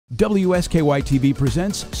WSKY-TV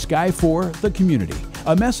presents Sky for the Community,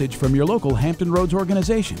 a message from your local Hampton Roads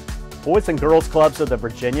organization. Boys and Girls Clubs of the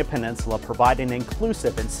Virginia Peninsula provide an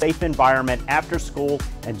inclusive and safe environment after school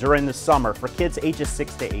and during the summer for kids ages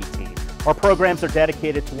 6 to 18. Our programs are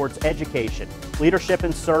dedicated towards education, leadership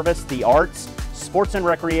and service, the arts, sports and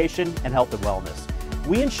recreation, and health and wellness.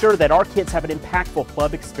 We ensure that our kids have an impactful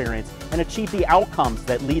club experience and achieve the outcomes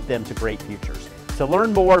that lead them to great futures. To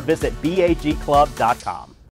learn more, visit bagclub.com.